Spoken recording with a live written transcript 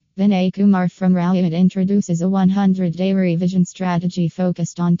Vinay Kumar from Rao IIT introduces a 100-day revision strategy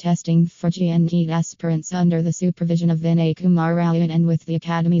focused on testing for JEE and NEET aspirants under the supervision of Vinay Kumar Rao IIT, and with the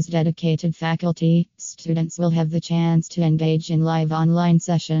Academy's dedicated faculty. Students will have the chance to engage in live online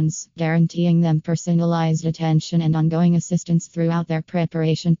sessions, guaranteeing them personalized attention and ongoing assistance throughout their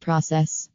preparation process.